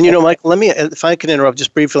 And, Michael, let me, if I can interrupt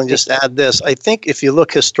just briefly and just add this. I think if you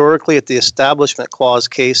look historically at the Establishment Clause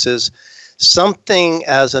cases, something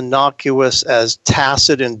as innocuous as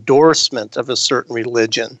tacit endorsement of a certain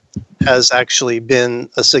religion has actually been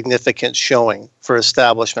a significant showing for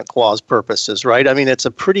Establishment Clause purposes, right? I mean, it's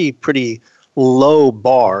a pretty low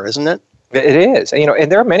bar, isn't it? It is. And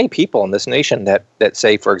there are many people in this nation that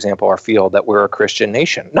say, for example, or feel that we're a Christian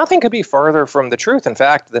nation. Nothing could be farther from the truth. In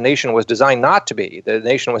fact, the nation was designed not to be. The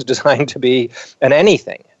nation was designed to be an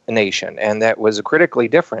anything nation, and that was critically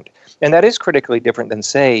different. And that is critically different than,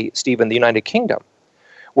 say, Stephen, the United Kingdom,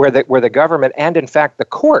 where the government and, in fact, the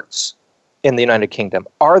courts in the United Kingdom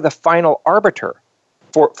are the final arbiter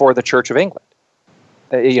for the Church of England.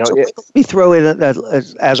 Let me throw in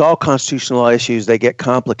that as all constitutional law issues, they get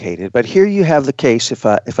complicated. But here you have the case, if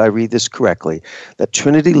I read this correctly, that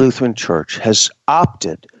Trinity Lutheran Church has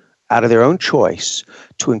opted out of their own choice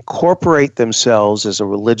to incorporate themselves as a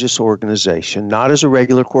religious organization, not as a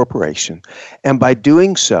regular corporation, and by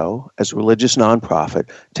doing so, as a religious nonprofit,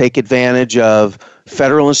 take advantage of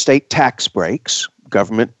federal and state tax breaks,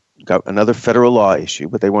 another federal law issue,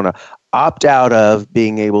 but they want to opt out of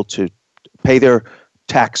being able to pay their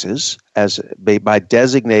taxes by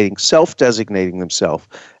self-designating themselves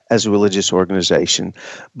as a religious organization,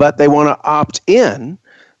 but they want to opt in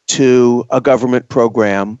to a government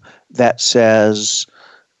program that says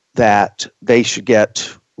that they should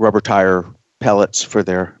get rubber tire pellets for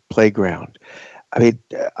their playground. I mean,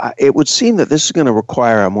 it would seem that this is going to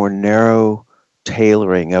require a more narrow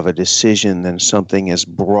tailoring of a decision than something as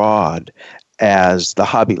broad as the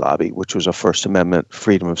Hobby Lobby, which was a First Amendment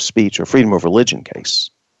freedom of speech or freedom of religion case.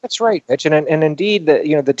 That's right, Mitch, and indeed,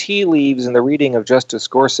 the tea leaves in the reading of Justice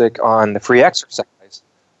Gorsuch on the free exercise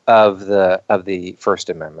of the First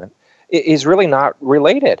Amendment is really not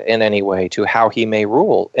related in any way to how he may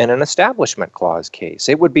rule in an Establishment Clause case.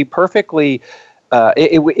 It would be perfectly,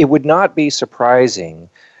 it would not be surprising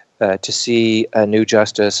to see a new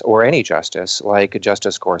justice or any justice like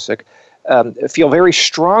Justice Gorsuch feel very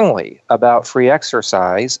strongly about free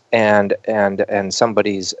exercise and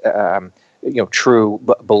somebody's true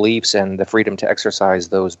beliefs and the freedom to exercise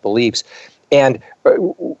those beliefs, and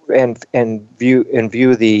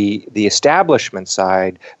view the establishment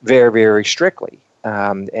side very, very strictly,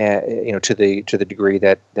 to the degree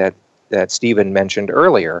that Stephen mentioned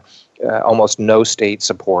earlier, almost no state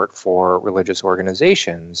support for religious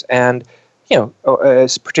organizations, and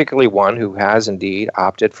particularly one who has indeed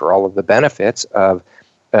opted for all of the benefits of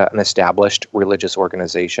an established religious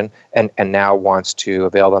organization and now wants to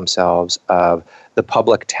avail themselves of the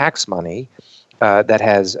public tax money that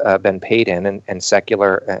has been paid in and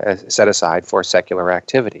secular set aside for secular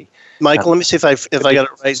activity. Michael, let me see if I got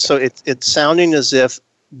it right. So it's sounding as if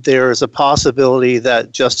there is a possibility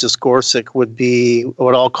that Justice Gorsuch would be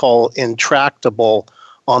what I'll call intractable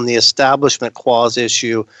on the Establishment Clause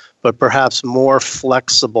issue, but perhaps more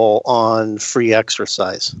flexible on free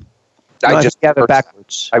exercise. I just got it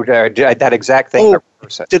backwards. I did that exact thing.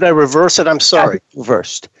 Did I reverse it? I'm sorry.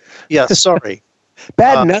 Reversed. Yeah, sorry.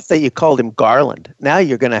 Bad enough that you called him Garland. Now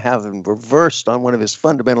you're going to have him reversed on one of his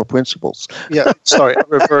fundamental principles. Yeah, sorry, I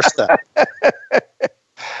reversed that.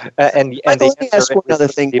 And let me ask one other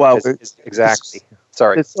thing. Exactly.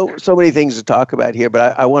 Sorry. There's so many things to talk about here,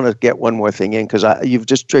 but I want to get one more thing in because you've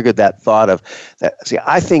just triggered that thought of that. See,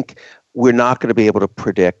 I think we're not going to be able to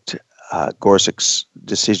predict Gorsuch's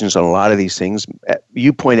decisions on a lot of these things.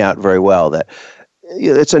 You point out very well that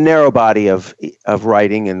it's a narrow body of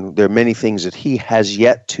writing, and there are many things that he has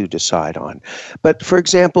yet to decide on. But for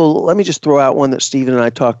example, let me just throw out one that Stephen and I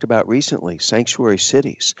talked about recently, sanctuary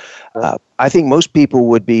cities. I think most people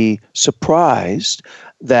would be surprised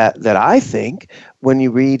that I think when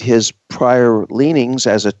you read his prior leanings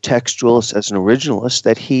as a textualist, as an originalist,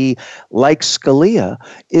 that he, like Scalia,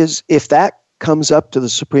 is, if that comes up to the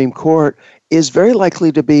Supreme Court, is very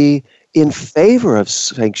likely to be in favor of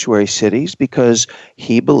sanctuary cities because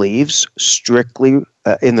he believes strictly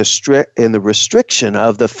in the restriction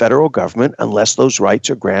of the federal government unless those rights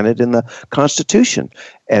are granted in the Constitution.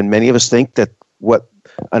 And many of us think that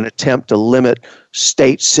an attempt to limit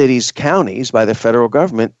states, cities, counties by the federal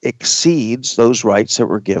government exceeds those rights that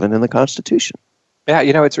were given in the Constitution. Yeah,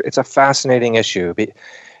 it's a fascinating issue.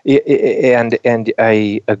 And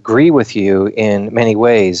I agree with you in many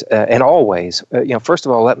ways, in all ways. First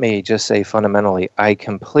of all, let me just say fundamentally, I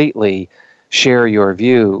completely share your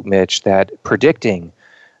view, Mitch, that predicting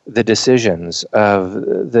the decisions of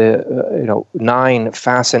the 9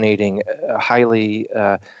 fascinating, highly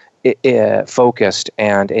focused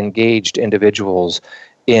and engaged individuals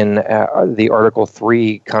in the Article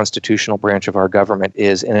 3 constitutional branch of our government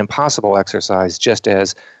is an impossible exercise, just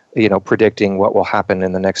as predicting what will happen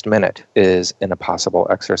in the next minute is an impossible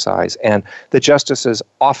exercise. And the justices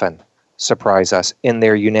often surprise us in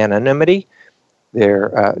their unanimity,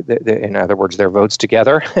 in other words, their votes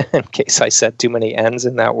together, in case I said too many N's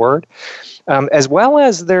in that word, as well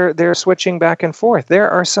as their switching back and forth. There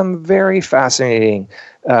are some very fascinating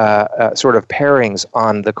sort of pairings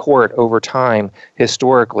on the court over time,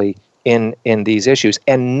 historically, in these issues.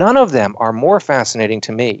 And none of them are more fascinating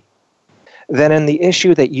to me than in the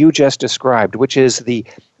issue that you just described, which is the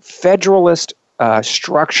federalist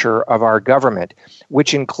structure of our government,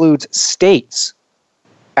 which includes states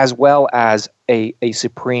as well as a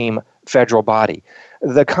supreme federal body.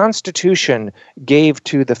 The Constitution gave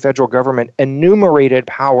to the federal government enumerated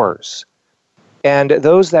powers, and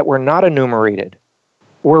those that were not enumerated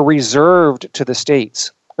were reserved to the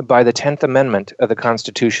states by the 10th Amendment of the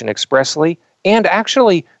Constitution expressly, and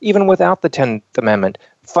actually, even without the 10th Amendment,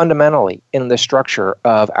 fundamentally in the structure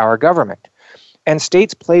of our government. And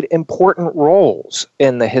states played important roles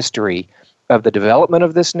in the history of the development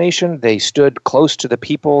of this nation. They stood close to the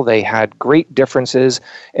people. They had great differences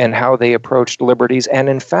in how they approached liberties. And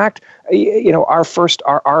in fact,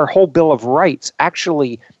 our whole Bill of Rights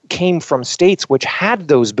actually came from states which had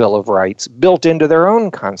those Bill of Rights built into their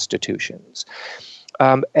own constitutions.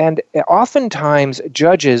 And oftentimes,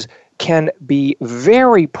 judges can be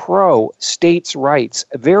very pro states' rights,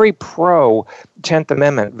 very pro 10th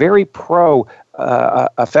Amendment, very pro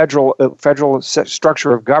a federal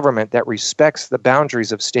structure of government that respects the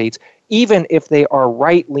boundaries of states, even if they are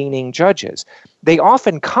right-leaning judges. They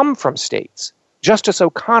often come from states. Justice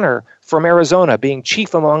O'Connor from Arizona being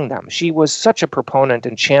chief among them. She was such a proponent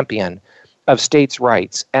and champion of states'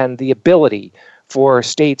 rights and the ability for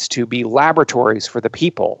states to be laboratories for the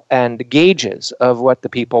people and gauges of what the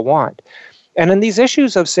people want. And in these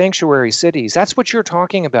issues of sanctuary cities, that's what you're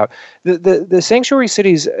talking about. The sanctuary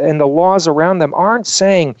cities and the laws around them aren't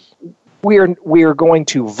saying we are going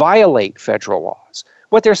to violate federal laws.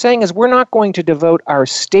 What they're saying is we're not going to devote our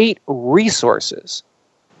state resources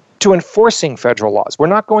to enforcing federal laws. We're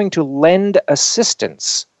not going to lend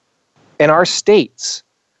assistance in our states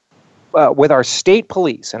with our state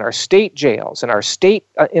police and our state jails and our state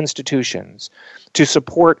institutions to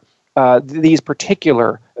support these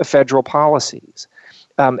particular federal policies.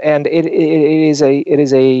 And it is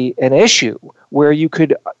an issue where you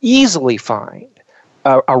could easily find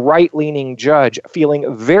a right-leaning judge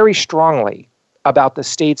feeling very strongly about the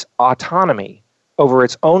state's autonomy over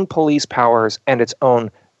its own police powers and its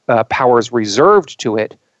own powers reserved to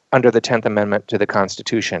it under the 10th Amendment to the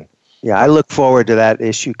Constitution. Yeah, I look forward to that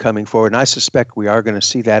issue coming forward, and I suspect we are going to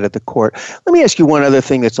see that at the court. Let me ask you one other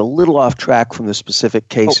thing that's a little off track from the specific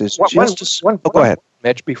cases. Go ahead,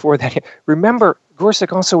 Mitch, before that. Remember,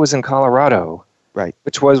 Gorsuch also was in Colorado, right?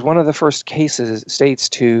 Which was one of the first states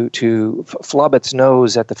to flub its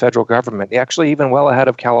nose at the federal government. Actually, even well ahead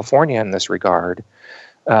of California in this regard,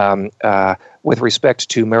 with respect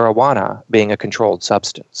to marijuana being a controlled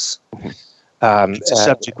substance. Mm-hmm. It's a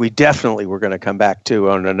subject we definitely were going to come back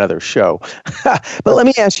to on another show. But let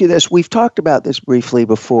me ask you this. We've talked about this briefly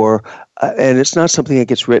before, and it's not something that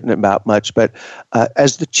gets written about much, but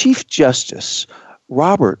as the Chief Justice,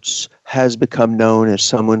 Roberts has become known as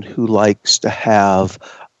someone who likes to have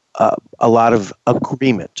a lot of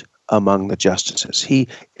agreement among the justices. He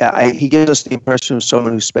gives us the impression of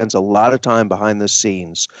someone who spends a lot of time behind the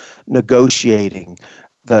scenes negotiating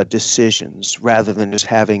the decisions rather than just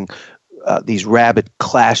having these rabid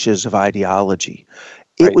clashes of ideology.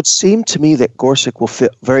 It would seem to me that Gorsuch will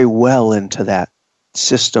fit very well into that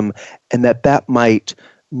system and that might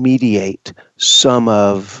mediate some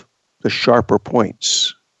of the sharper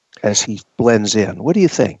points as he blends in. What do you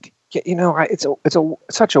think? It's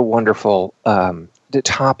such a wonderful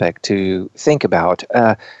topic to think about.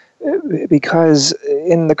 Because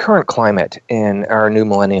in the current climate in our new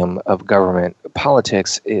millennium of government,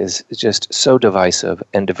 politics is just so divisive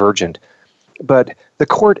and divergent, but the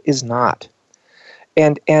court is not.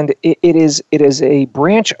 And it is a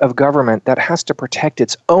branch of government that has to protect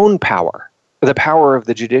its own power, the power of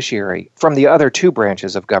the judiciary, from the other two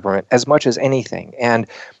branches of government as much as anything. And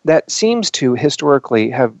that seems to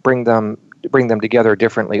historically have bring them together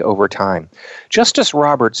differently over time. Justice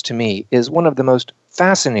Roberts, to me, is one of the most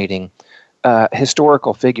fascinating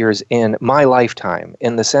historical figures in my lifetime,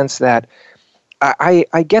 in the sense that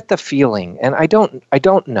I get the feeling, and I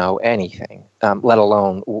don't know anything, let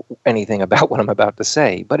alone anything about what I'm about to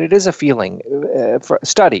say, but it is a feeling,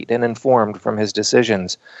 studied and informed from his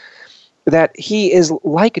decisions, that he is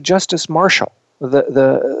like Justice Marshall,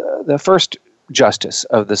 the first justice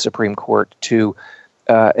of the Supreme Court to,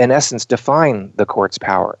 in essence, define the court's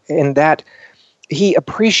power, in that he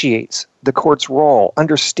appreciates the court's role,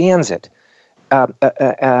 understands it,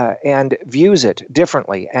 and views it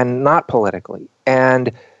differently and not politically,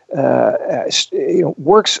 and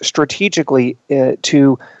works strategically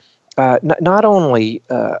to not only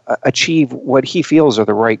achieve what he feels are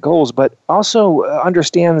the right goals, but also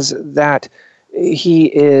understands that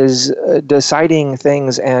he is deciding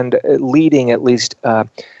things and leading at least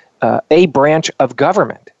a branch of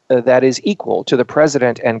government that is equal to the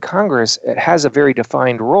president and Congress. It has a very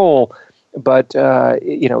defined role, but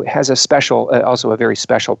has a special, also a very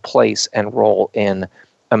special place and role in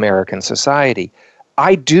American society.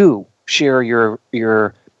 I do share your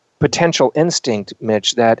potential instinct,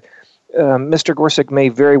 Mitch, that Mr. Gorsuch may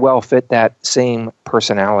very well fit that same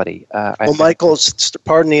personality. Well, Michael,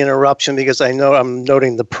 pardon the interruption, because I know I'm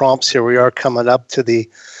noting the prompts here. We are coming up to the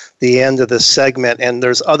end of the segment, and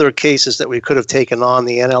there's other cases that we could have taken on,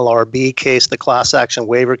 the NLRB case, the class action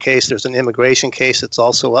waiver case. There's an immigration case that's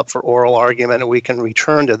also up for oral argument, and we can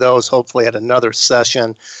return to those hopefully at another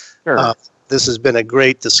session. Sure. This has been a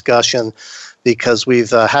great discussion because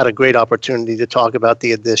we've had a great opportunity to talk about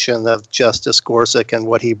the addition of Justice Gorsuch and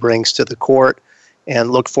what he brings to the court,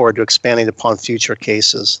 and look forward to expanding upon future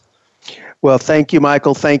cases. Well, thank you,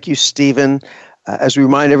 Michael. Thank you, Stephen. As we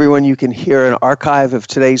remind everyone, you can hear an archive of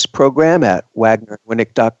today's program at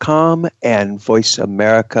wagnerwinnick.com and Voice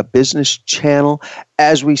America Business Channel,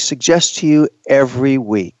 as we suggest to you every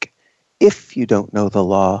week. If you don't know the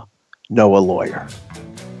law, know a lawyer.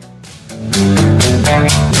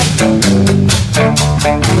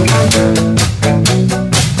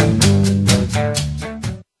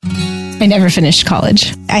 I never finished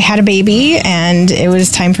college. I had a baby and it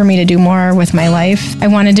was time for me to do more with my life. I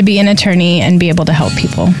wanted to be an attorney and be able to help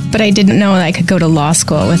people, but I didn't know that I could go to law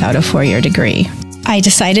school without a 4-year degree. I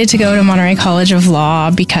decided to go to Monterey College of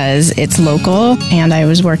Law because it's local and I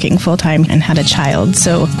was working full-time and had a child,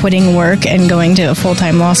 so quitting work and going to a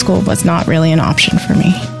full-time law school was not really an option for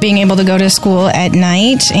me. Being able to go to school at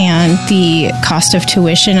night and the cost of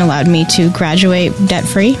tuition allowed me to graduate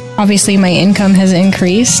debt-free. Obviously, my income has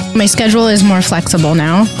increased. My schedule is more flexible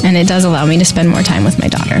now, and it does allow me to spend more time with my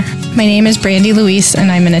daughter. My name is Brandy Luis,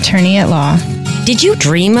 and I'm an attorney at law. Did you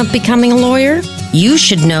dream of becoming a lawyer? You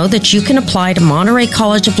should know that you can apply to Monterey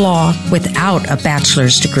College of Law without a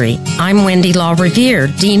bachelor's degree. I'm Wendy Law Revere,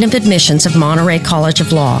 Dean of Admissions of Monterey College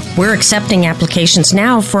of Law. We're accepting applications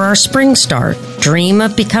now for our spring start. Dream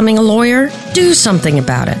of becoming a lawyer? Do something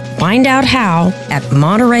about it. Find out how at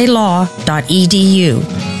montereylaw.edu.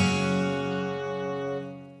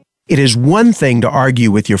 It is one thing to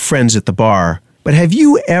argue with your friends at the bar, but have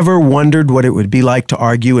you ever wondered what it would be like to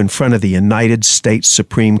argue in front of the United States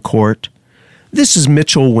Supreme Court? This is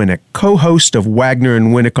Mitchell Winnick, co-host of Wagner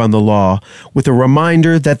and Winnick on the Law, with a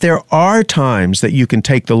reminder that there are times that you can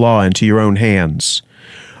take the law into your own hands.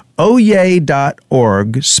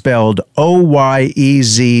 Oyez.org, spelled Oyez.org,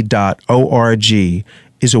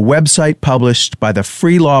 is a website published by the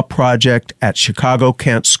Free Law Project at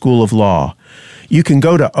Chicago-Kent School of Law. You can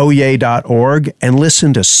go to Oyez.org and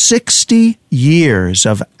listen to 60 years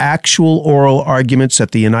of actual oral arguments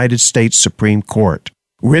at the United States Supreme Court.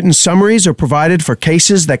 Written summaries are provided for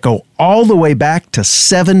cases that go all the way back to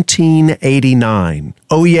 1789.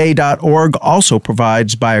 Oyez.org also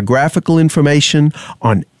provides biographical information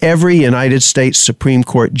on every United States Supreme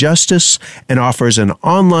Court justice and offers an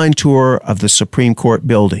online tour of the Supreme Court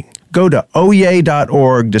building. Go to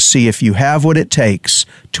Oyez.org to see if you have what it takes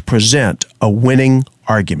to present a winning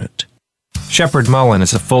argument. Shepard Mullen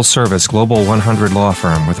is a full-service Global 100 law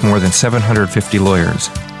firm with more than 750 lawyers.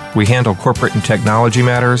 We handle corporate and technology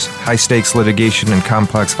matters, high-stakes litigation, and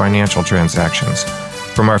complex financial transactions.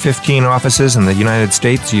 From our 15 offices in the United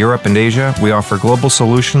States, Europe, and Asia, we offer global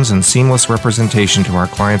solutions and seamless representation to our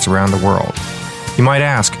clients around the world. You might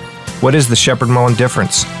ask, What is the Sheppard Mullin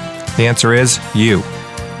difference? The answer is you.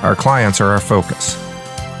 Our clients are our focus.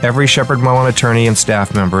 Every Sheppard Mullin attorney and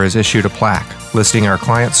staff member is issued a plaque listing our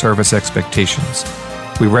client service expectations.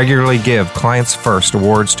 We regularly give Clients First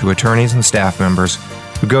awards to attorneys and staff members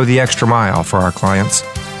who go the extra mile for our clients.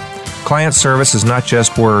 Client service is not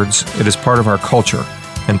just words, it is part of our culture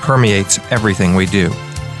and permeates everything we do.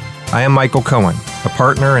 I am Michael Cohen, a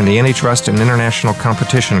partner in the Antitrust and International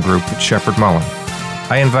Competition Group at Sheppard Mullin.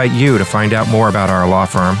 I invite you to find out more about our law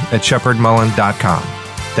firm at sheppardmullin.com.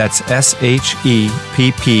 That's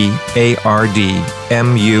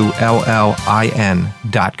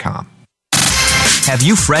SheppardMullin.com. Have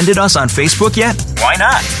you friended us on Facebook yet? Why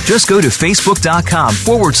not? Just go to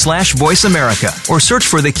facebook.com/Voice America or search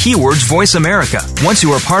for the keywords Voice America. Once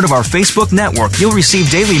you are part of our Facebook network, you'll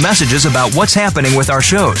receive daily messages about what's happening with our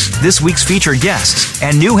shows, this week's featured guests,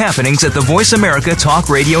 and new happenings at the Voice America Talk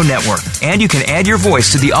Radio Network. And you can add your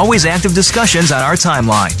voice to the always active discussions on our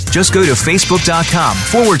timeline. Just go to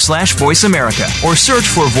facebook.com/Voice America or search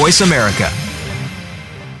for Voice America.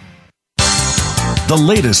 The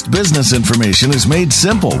latest business information is made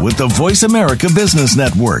simple with the Voice America Business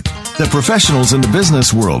Network. The professionals in the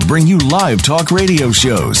business world bring you live talk radio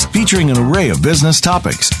shows featuring an array of business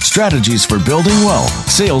topics, strategies for building wealth,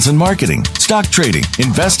 sales and marketing, stock trading,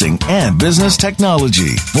 investing, and business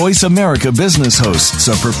technology. Voice America Business hosts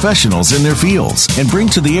are professionals in their fields and bring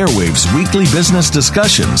to the airwaves weekly business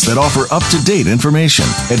discussions that offer up-to-date information,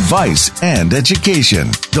 advice, and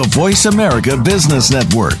education. The Voice America Business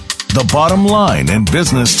Network. The bottom line in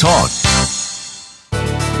business talk.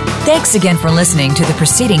 Thanks again for listening to the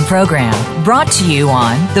preceding program brought to you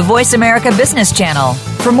on the Voice America Business Channel.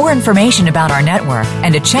 For more information about our network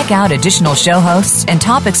and to check out additional show hosts and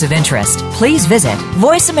topics of interest, please visit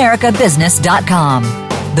voiceamericabusiness.com.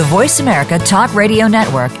 The Voice America Talk Radio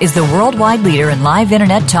Network is the worldwide leader in live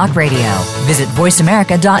Internet talk radio. Visit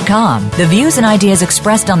voiceamerica.com. The views and ideas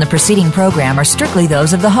expressed on the preceding program are strictly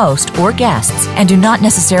those of the host or guests and do not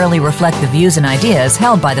necessarily reflect the views and ideas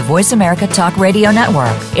held by the Voice America Talk Radio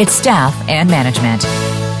Network, its staff, and management.